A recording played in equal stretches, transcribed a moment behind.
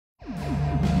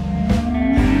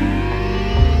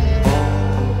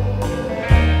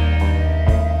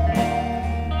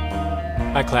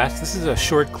Hi class, this is a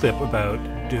short clip about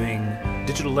doing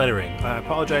digital lettering. I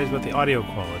apologize about the audio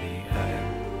quality.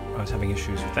 I was having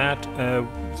issues with that.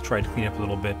 Tried to clean up a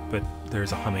little bit, but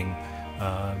there's a humming.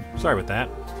 Sorry about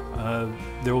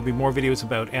that. There will be more videos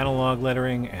about analog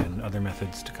lettering and other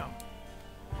methods to come.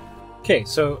 Okay,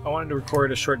 so I wanted to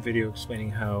record a short video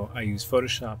explaining how I use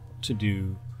Photoshop to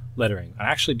do lettering. I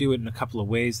actually do it in a couple of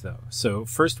ways though. So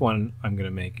first one I'm going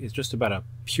to make is just about a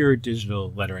pure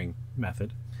digital lettering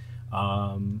method.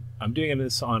 I'm doing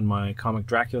this on my comic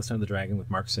Dracula Son of the Dragon with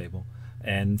Mark Sable,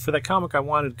 and for that comic I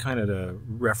wanted kind of to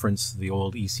reference the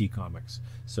old EC comics,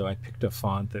 so I picked a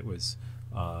font that was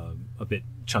a bit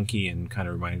chunky and kind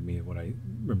of reminded me of what I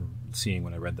remember seeing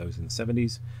when I read those in the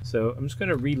 70s. So I'm just going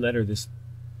to re-letter this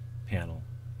panel,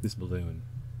 this balloon,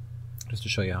 just to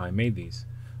show you how I made these.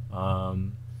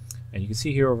 And you can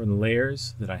see here over in the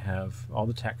layers that I have all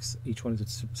the text. Each one is a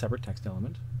separate text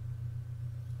element.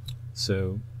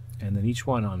 So, and then each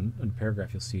one on a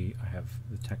paragraph, you'll see I have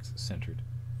the text centered,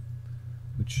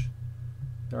 which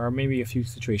there are maybe a few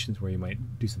situations where you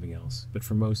might do something else, but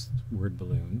for most word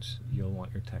balloons, you'll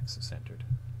want your text centered.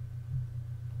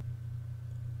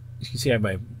 You can see I have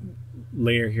my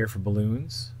layer here for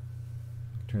balloons.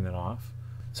 Turn that off.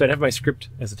 So I'd have my script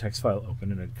as a text file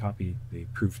open, and I'd copy the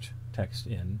proofed text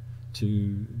in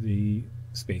to the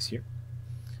space here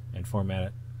and format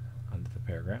it onto the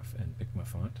paragraph and pick my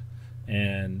font.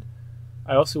 And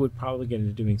I also would probably get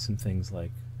into doing some things like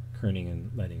kerning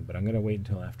and letting, but I'm going to wait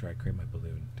until after I create my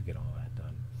balloon to get all that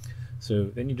done. So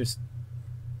then you just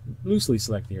loosely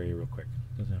select the area real quick.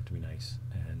 It doesn't have to be nice.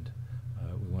 And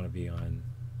we want to be on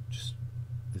just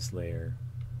this layer,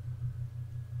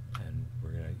 and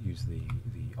we're going to use the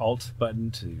Alt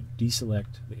button to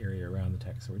deselect the area around the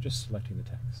text. So we're just selecting the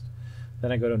text.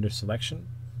 Then I go under Selection,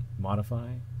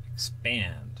 Modify,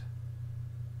 Expand.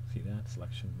 See that?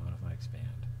 Selection, Modify, Expand.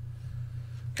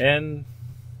 And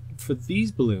for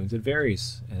these balloons, it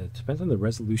varies. It depends on the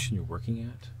resolution you're working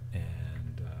at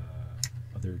and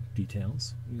other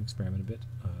details. You can experiment a bit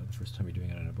the first time you're doing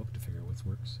it on a book to figure out what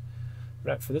works.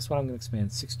 But for this one, I'm going to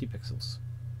expand 60 pixels.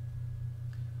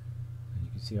 And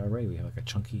you can see already we have like a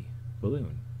chunky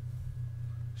balloon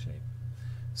shape.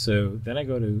 So then I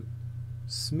go to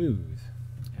Smooth,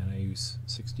 and I use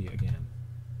 60 again.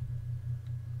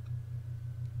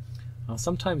 I'll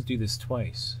sometimes do this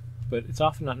twice, but it's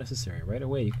often not necessary. Right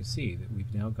away you can see that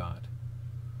we've now got,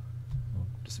 I'll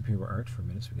disappear our art for a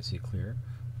minute so we can see it clear,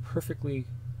 perfectly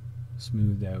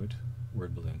smoothed out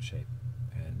word balloon shape,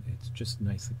 and it's just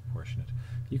nicely proportionate.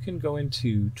 You can go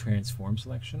into transform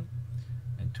selection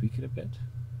and tweak it a bit.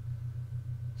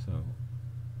 So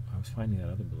I was finding that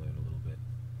other balloon a little bit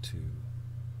too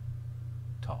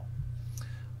tall.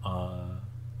 And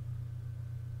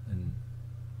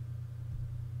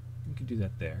you can do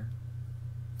that there.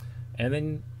 And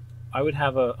then I would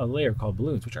have a layer called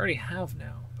balloons, which I already have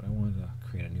now, but I wanted to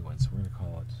create a new one. So we're going to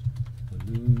call it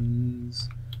Balloons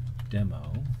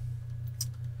Demo.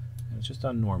 And it's just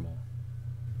on normal.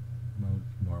 Mode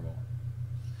normal.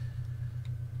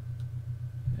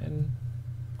 And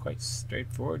quite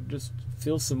straightforward, just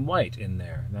fill some white in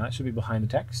there. Now that should be behind the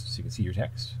text, so you can see your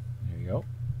text. There you go.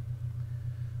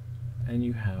 And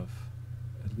you have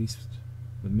at least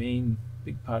the main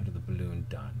big part of the balloon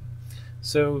done.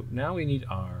 So now we need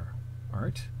our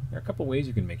art. There are a couple ways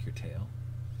you can make your tail.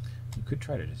 You could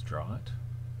try to just draw it.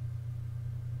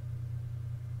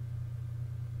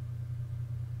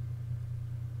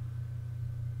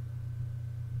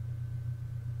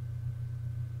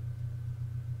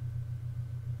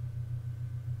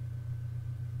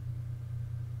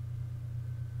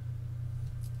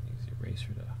 Use the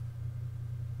eraser to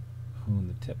hone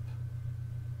the tip.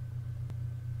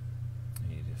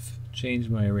 Change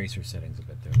my eraser settings a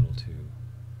bit. They're a little too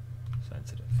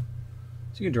sensitive.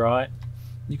 So you can draw it.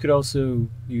 You could also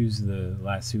use the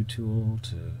lasso tool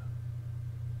to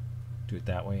do it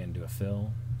that way and do a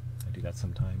fill. I do that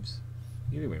sometimes.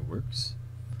 Either way works.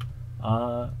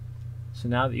 So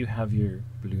now that you have your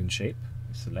balloon shape,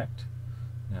 you select.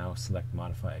 Now select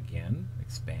Modify again,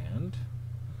 Expand.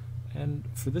 And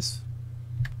for this,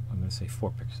 I'm going to say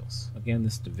 4 pixels. Again,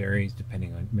 this varies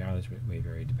depending on, mileage may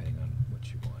vary depending on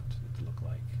what you want it to look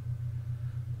like.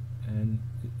 And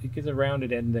it gets a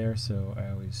rounded end there, so I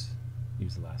always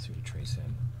use the lasso to trace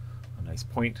in a nice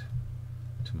point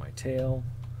to my tail.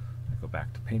 I go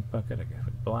back to Paint Bucket, I give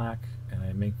it black, and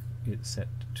I make it set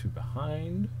to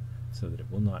behind so that it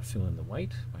will not fill in the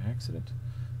white by accident.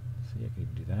 So yeah, I can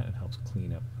even do that. It helps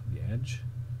clean up the edge.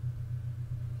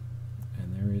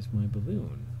 And there is my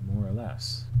balloon, more or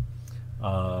less.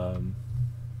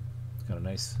 It's got a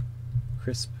nice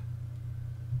crisp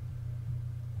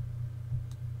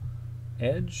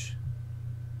edge.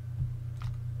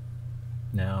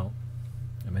 Now,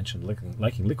 I mentioned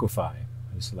liking liquefy.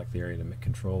 I just select the area to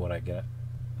control what I get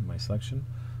in my selection.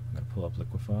 I'm going to pull up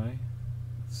liquefy.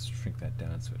 Let's shrink that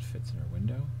down so it fits in our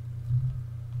window.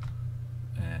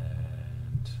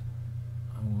 And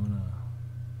I want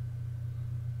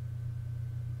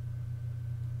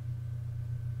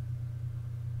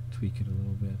to tweak it a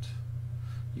little bit.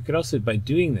 You could also, by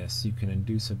doing this, you can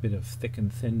induce a bit of thick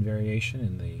and thin variation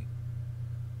in the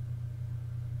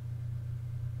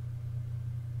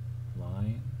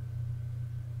line,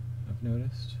 I've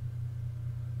noticed,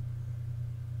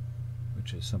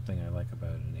 which is something I like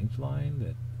about an inked line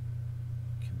that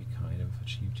can be kind of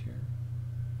achieved here.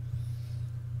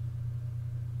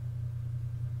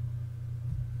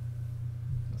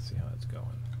 Let's see how it's going.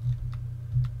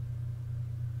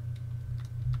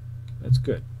 That's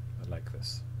good. I like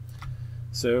this.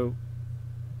 So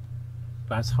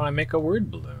that's how I make a word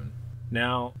balloon.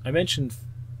 Now, I mentioned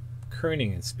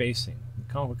kerning and spacing. In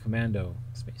Comic Commando,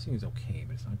 spacing is okay,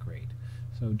 but it's not great.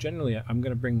 So generally, I'm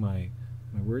going to bring my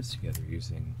words together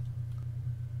using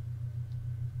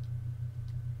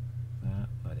that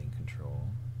lighting control.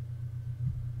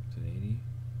 Is it 80?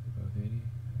 Both 80? I think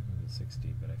it's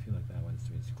 60, but I feel like that one's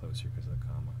closer because of the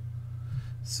comma.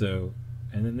 So,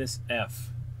 and then this F.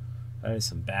 That is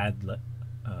some bad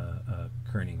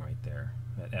kerning right there,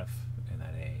 that F and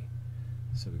that A.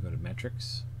 So we go to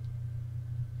metrics.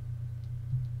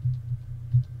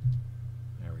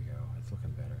 There we go, that's looking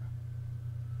better.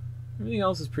 Everything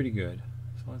else is pretty good,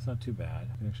 so it's not too bad.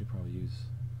 I can actually probably use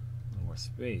a little more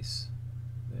space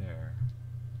there.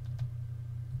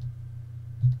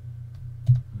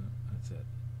 That's it.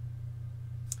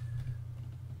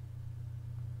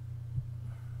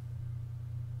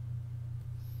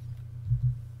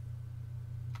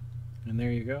 And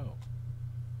there you go.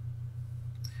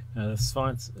 Now the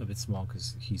font's a bit small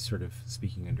because he's sort of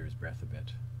speaking under his breath a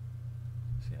bit.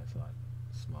 See, that's a lot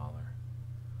smaller.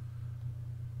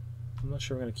 I'm not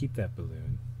sure we're going to keep that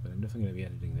balloon, but I'm definitely going to be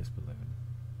editing this balloon.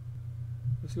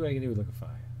 Let's see what I can do with liquefy.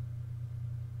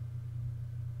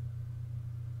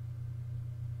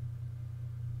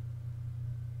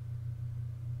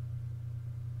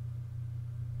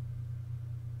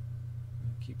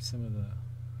 Keep some of the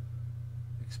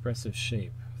expressive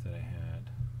shape that I had,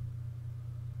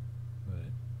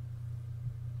 but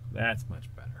that's much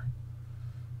better.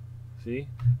 See?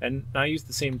 And I use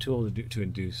the same tool to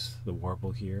induce the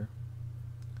warble here.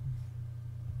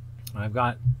 I've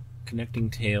got connecting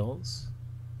tails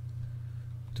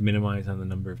to minimize on the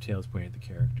number of tails pointing at the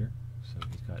character. So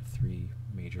he's got 3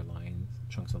 major lines,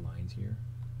 chunks of lines here.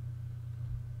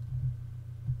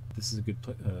 This is a good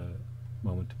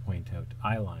moment to point out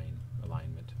eyeline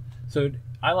alignment. So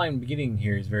eyeline beginning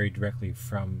here is very directly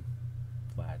from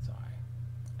Vlad's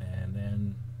eye. And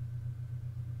then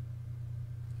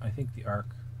I think the arc,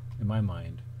 in my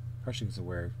mind, partially because of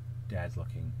where Dad's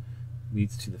looking,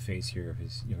 leads to the face here of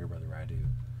his younger brother Radu,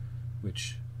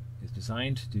 which is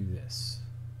designed to do this.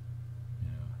 You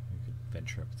know, you could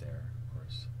venture up there, of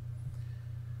course.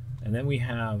 And then we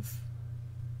have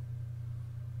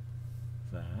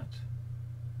that.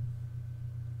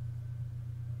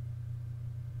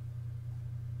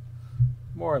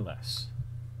 More or less.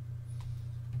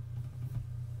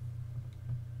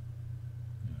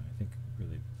 You know, I think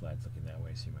really Vlad's looking that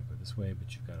way, so you might go this way,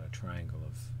 but you've got a triangle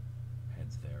of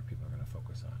heads there people are going to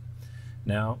focus on.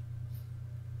 Now,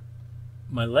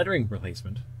 my lettering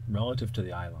replacement, relative to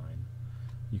the eye line,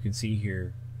 you can see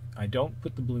here, I don't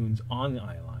put the balloons on the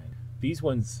eye line. These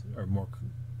ones are more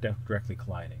directly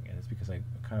colliding, and it's because I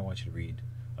kind of want you to read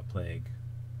a plague,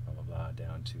 blah, blah, blah,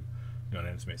 down to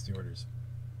Untitled Chapter the orders.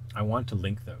 I want to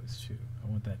link those two. I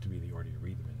want that to be the order you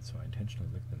read them in, so I intentionally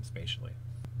link them spatially.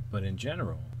 But in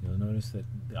general, you'll notice that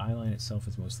the eye line itself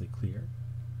is mostly clear,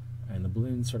 and the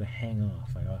balloons sort of hang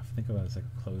off. I think about it as like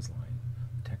a clothesline.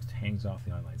 The text hangs off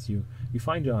the eye lines. You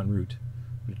find it en route,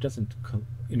 but it doesn't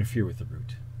interfere with the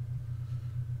route.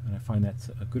 And I find that's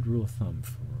a good rule of thumb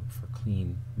for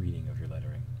clean reading of your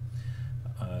lettering.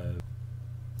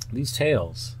 These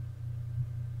tails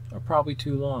are probably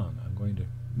too long. I'm going to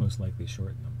most likely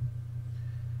shorten them.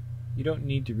 You don't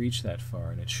need to reach that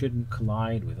far, and it shouldn't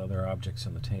collide with other objects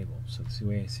on the table. So the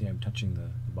way I see I'm touching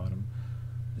the bottom,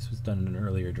 this was done in an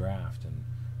earlier draft, and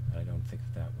I don't think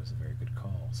that was a very good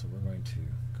call. So we're going to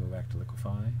go back to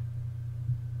liquefy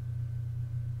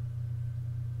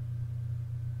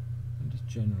and just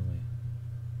generally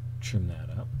trim that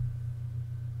up.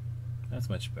 That's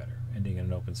much better. Ending in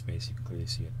an open space, you can clearly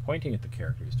see it pointing at the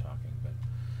character who's talking, but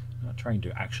not trying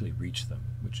to actually reach them,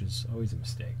 which is always a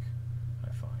mistake,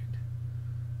 I find.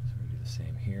 So we're going to do the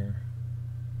same here.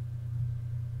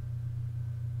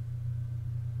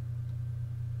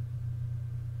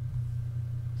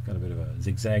 got a bit of a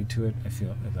zigzag to it. I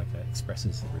feel like that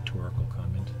expresses the rhetorical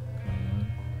comment going on.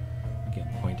 Again,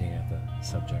 pointing at the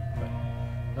subject, but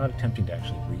not attempting to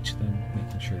actually reach them,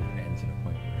 making sure it ends at a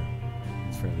point where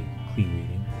it's fairly clean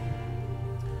reading.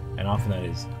 And often that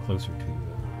is closer to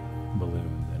the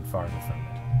balloon than farther from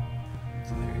it.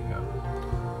 So there you go.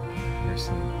 Here's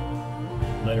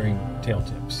some lettering tail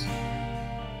tips.